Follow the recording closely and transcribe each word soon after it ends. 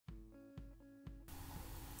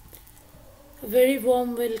A very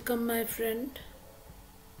warm welcome, my friend.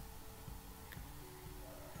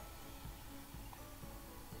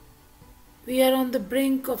 We are on the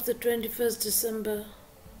brink of the 21st December,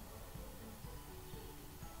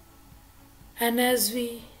 and as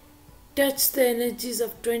we touch the energies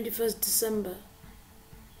of 21st December,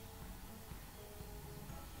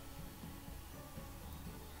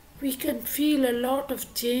 we can feel a lot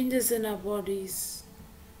of changes in our bodies,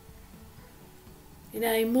 in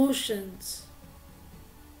our emotions,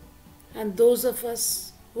 and those of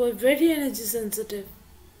us who are very energy sensitive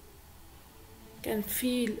can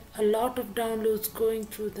feel a lot of downloads going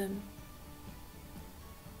through them,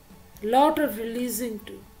 a lot of releasing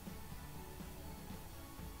too.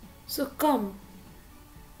 So come,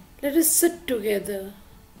 let us sit together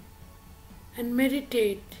and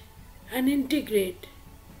meditate and integrate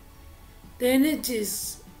the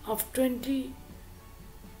energies of 21st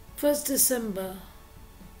December,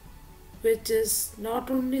 which is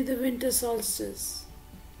not only the winter solstice,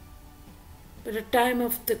 but a time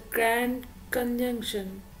of the grand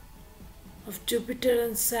conjunction of Jupiter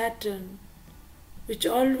and Saturn, which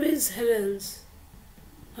always heralds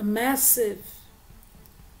a massive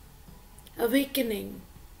awakening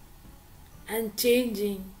and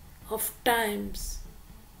changing of times.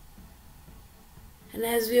 And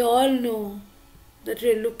as we all know that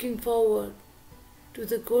we are looking forward to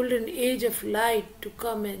the golden age of light to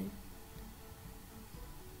come in,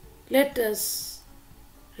 let us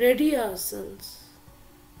ready ourselves,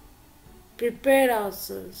 prepare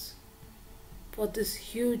ourselves for this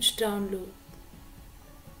huge download.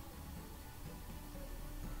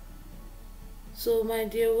 So, my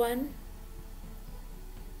dear one,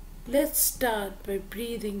 let's start by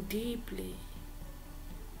breathing deeply.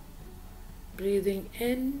 Breathing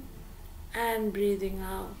in and breathing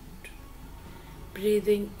out.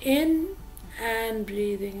 Breathing in and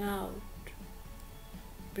breathing out.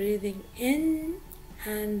 Breathing in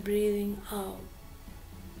and breathing out.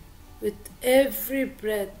 With every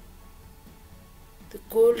breath, the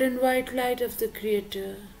golden white light of the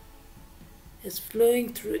Creator is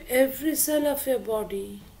flowing through every cell of your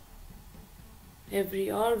body, every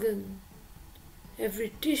organ,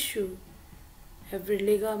 every tissue, every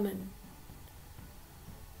ligament,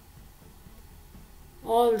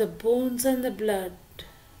 all the bones and the blood,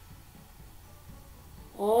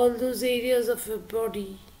 all those areas of your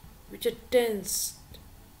body which are tensed,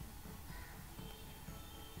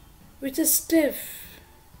 which are stiff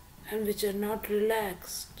and which are not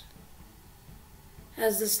relaxed.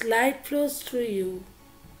 As this light flows through you,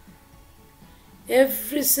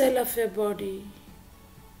 every cell of your body,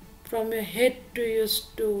 from your head to your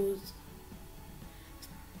toes,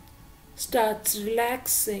 starts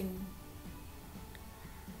relaxing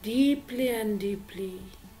deeply and deeply,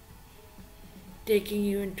 taking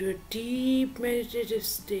you into a deep meditative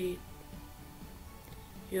state.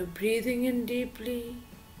 You're breathing in deeply,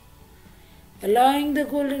 allowing the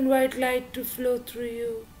golden white light to flow through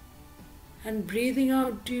you, and breathing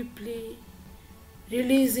out deeply,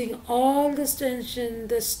 releasing all the tension,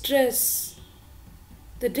 the stress,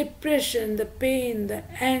 the depression, the pain, the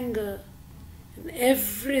anger, and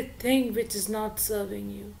everything which is not serving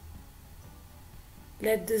you.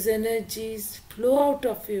 Let these energies flow out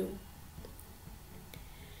of you,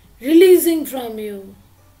 releasing from you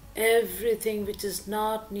everything which is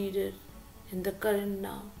not needed in the current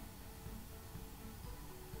now.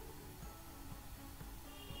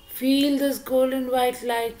 Feel this golden white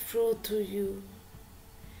light flow through you.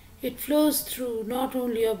 It flows through not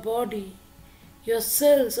only your body, your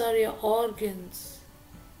cells or your organs.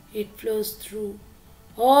 It flows through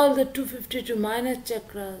all the 252 minor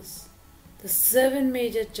chakras, the 7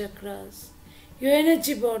 major chakras, your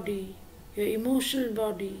energy body, your emotional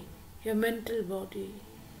body, your mental body.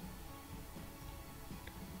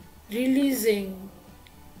 Releasing,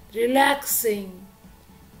 relaxing,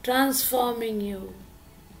 transforming you.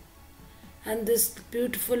 And this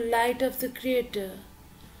beautiful light of the Creator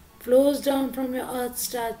flows down from your Earth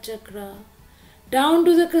Star Chakra, down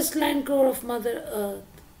to the crystalline core of Mother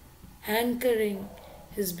Earth, anchoring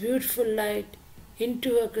His beautiful light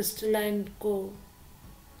into a crystalline core.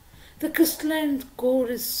 The crystalline core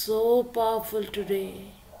is so powerful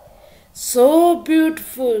today, so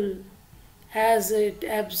beautiful, as it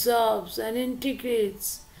absorbs and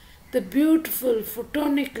integrates the beautiful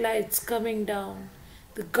photonic lights coming down,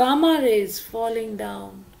 the gamma rays falling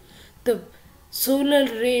down, the solar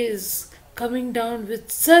rays coming down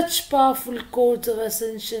with such powerful codes of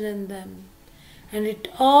ascension in them. And it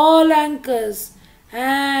all anchors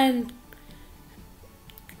and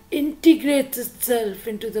integrates itself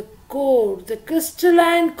into the core, the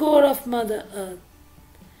crystalline core of Mother Earth.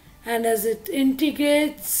 and as it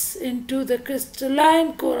integrates into the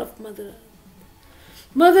crystalline core of Mother Earth.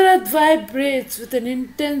 Mother Earth vibrates with an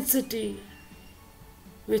intensity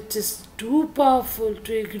which is too powerful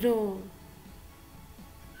to ignore.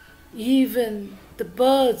 Even the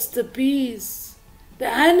birds, the bees, the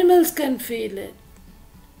animals can feel it.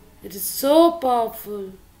 It is so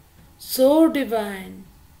powerful, so divine,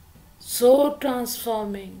 so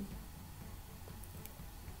transforming.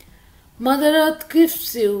 Mother Earth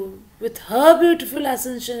gifts you with her beautiful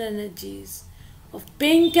ascension energies of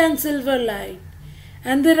pink and silver light,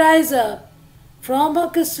 and they rise up from her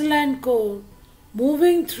crystalline core,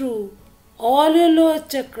 moving through all your lower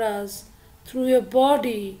chakras, through your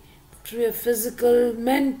body, through your physical,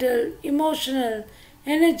 mental, emotional,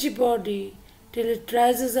 energy body, till it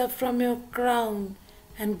rises up from your crown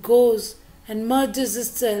and goes and merges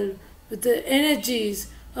itself with the energies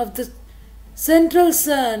of the central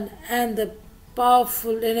sun and the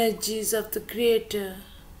powerful energies of the Creator.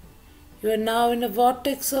 You are now in a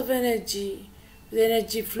vortex of energy, with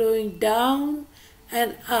energy flowing down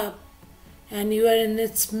and up, and you are in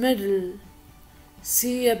its middle.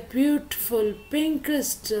 See a beautiful pink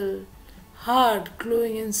crystal heart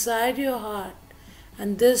glowing inside your heart,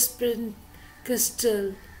 and this pink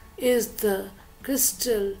crystal is the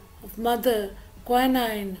crystal of Mother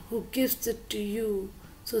Quinine, who gives it to you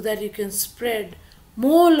so that you can spread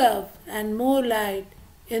more love and more light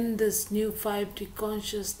in this new 5D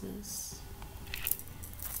consciousness.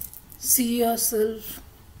 See yourself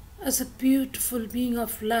as a beautiful being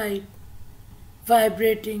of light,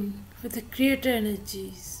 vibrating with the Creator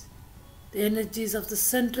energies, the energies of the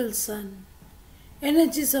central sun,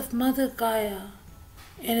 energies of Mother Gaia,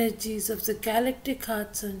 energies of the galactic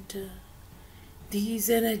heart center. These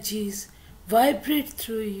energies vibrate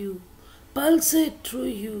through you, pulsate through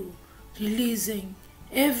you, releasing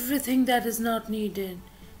everything that is not needed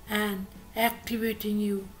and activating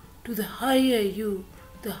you to the higher you,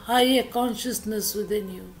 the higher consciousness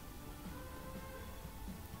within you.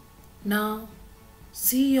 Now,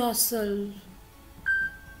 see yourself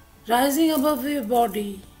rising above your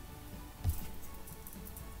body,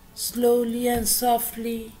 slowly and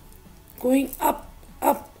softly, going up,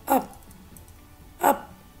 up, up,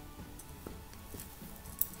 up,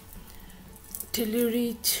 till you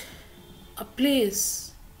reach a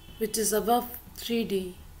place which is above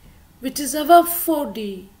 3D, which is above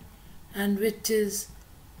 4D, and which is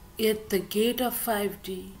at the gate of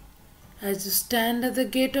 5D. As you stand at the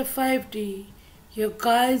gate of 5D, your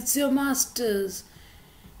guides, your masters,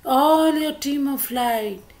 all your team of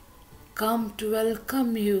light come to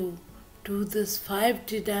welcome you to this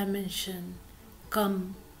 5D dimension.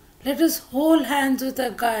 Come, let us hold hands with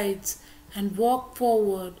our guides and walk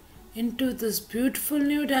forward into this beautiful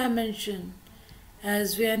new dimension.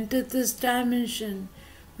 As we enter this dimension,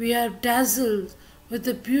 we are dazzled with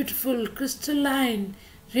the beautiful crystalline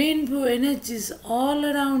rainbow energies all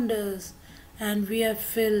around us, and we are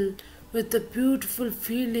filled with the beautiful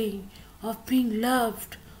feeling of being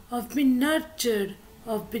loved, of being nurtured,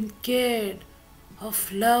 of being cared,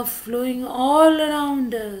 of love flowing all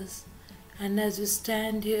around us. And as we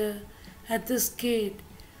stand here at this gate,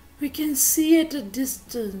 we can see at a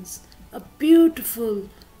distance a beautiful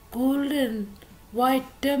golden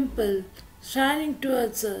white temple shining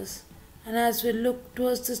towards us. And as we look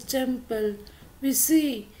towards this temple, we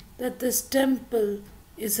see that this temple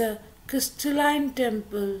is a crystalline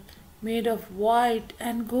temple made of white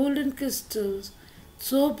and golden crystals,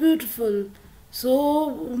 so beautiful, so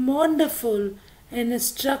wonderful in its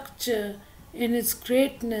structure, in its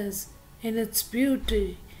greatness, in its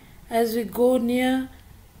beauty. As we near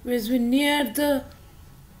the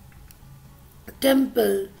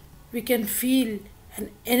temple, we can feel an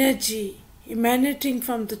energy emanating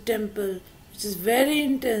from the temple, which is very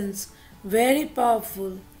intense, very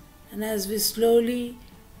powerful. And as we slowly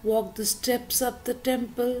walk the steps up the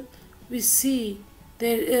temple, we see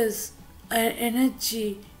there is an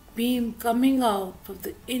energy beam coming out from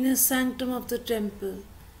the inner sanctum of the temple.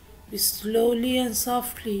 We slowly and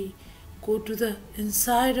softly go to the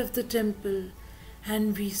inside of the temple,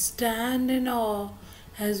 and we stand in awe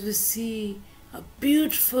as we see a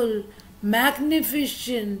beautiful,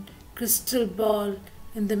 magnificent crystal ball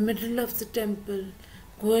in the middle of the temple,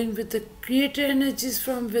 glowing with the Creator energies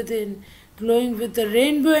from within, glowing with the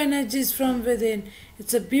rainbow energies from within.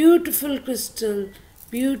 It's a beautiful crystal,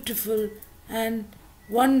 beautiful and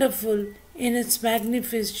wonderful in its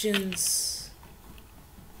magnificence.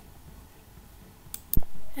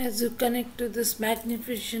 As you connect to this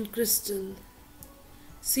magnificent crystal,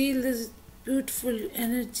 see these beautiful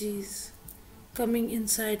energies coming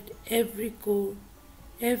inside every core,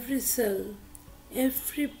 every cell,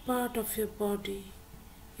 every part of your body,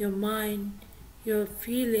 your mind, your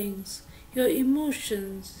feelings, your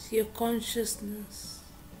emotions, your consciousness.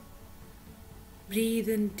 Breathe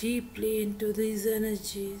in deeply into these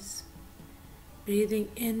energies, breathing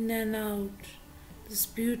in and out these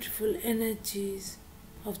beautiful energies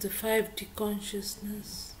of the 5D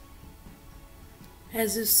consciousness.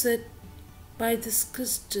 As you sit by this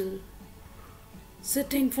crystal,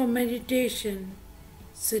 sitting for meditation,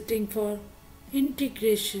 sitting for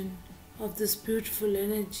integration of these beautiful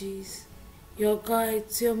energies, your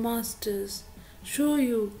guides, your masters show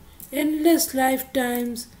you endless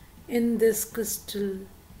lifetimes in this crystal,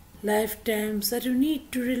 lifetimes that you need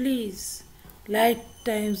to release,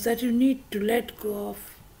 lifetimes that you need to let go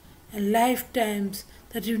of, and lifetimes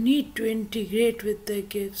that you need to integrate with their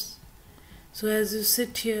gifts. So as you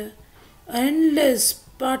sit here, endless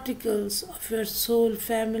particles of your soul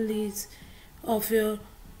families, of your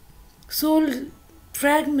soul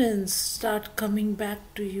fragments start coming back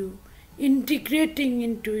to you, integrating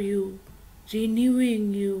into you,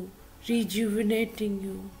 renewing you, rejuvenating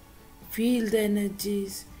you. Feel the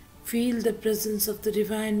energies, feel the presence of the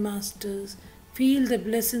Divine Masters, feel the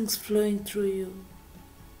blessings flowing through you.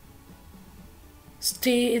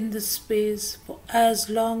 Stay in this space for as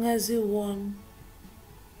long as you want,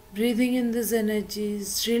 breathing in these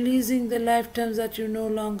energies, releasing the lifetimes that you no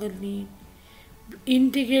longer need,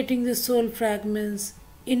 integrating the soul fragments,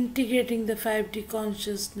 integrating the 5D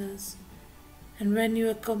consciousness. And when you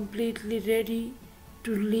are completely ready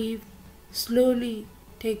to leave, slowly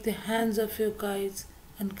take the hands of your guides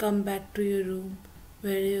and come back to your room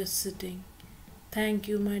where you are sitting. Thank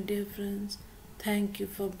you, my dear friends. Thank you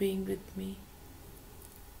for being with me.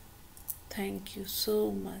 Thank you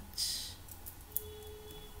so much.